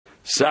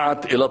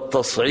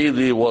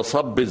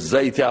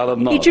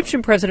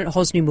Egyptian President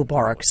Hosni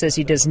Mubarak says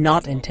he does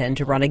not intend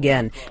to run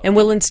again and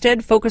will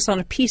instead focus on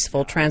a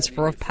peaceful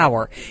transfer of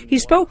power. He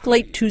spoke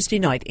late Tuesday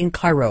night in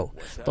Cairo.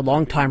 The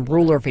longtime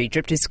ruler of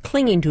Egypt is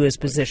clinging to his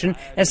position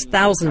as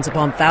thousands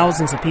upon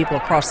thousands of people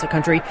across the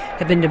country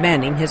have been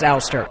demanding his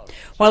ouster.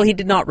 While he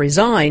did not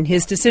resign,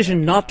 his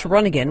decision not to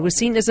run again was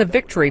seen as a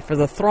victory for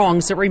the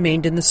throngs that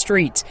remained in the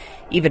streets,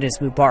 even as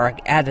Mubarak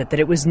added that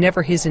it was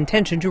never his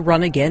intention to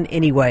run again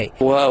anyway.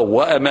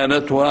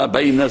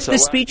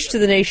 This speech to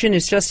the nation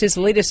is just his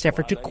latest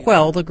effort to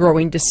quell the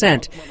growing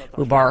dissent.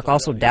 Mubarak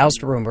also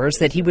doused rumors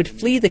that he would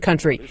flee the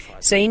country,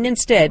 saying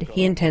instead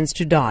he intends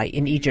to die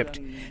in Egypt.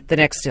 The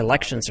next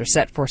elections are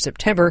set for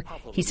September.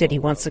 He said he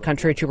wants the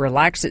country to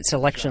relax its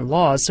election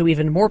laws so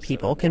even more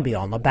people can be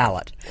on the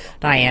ballot.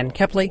 Diane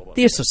Kepley,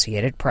 The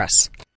Associated Press.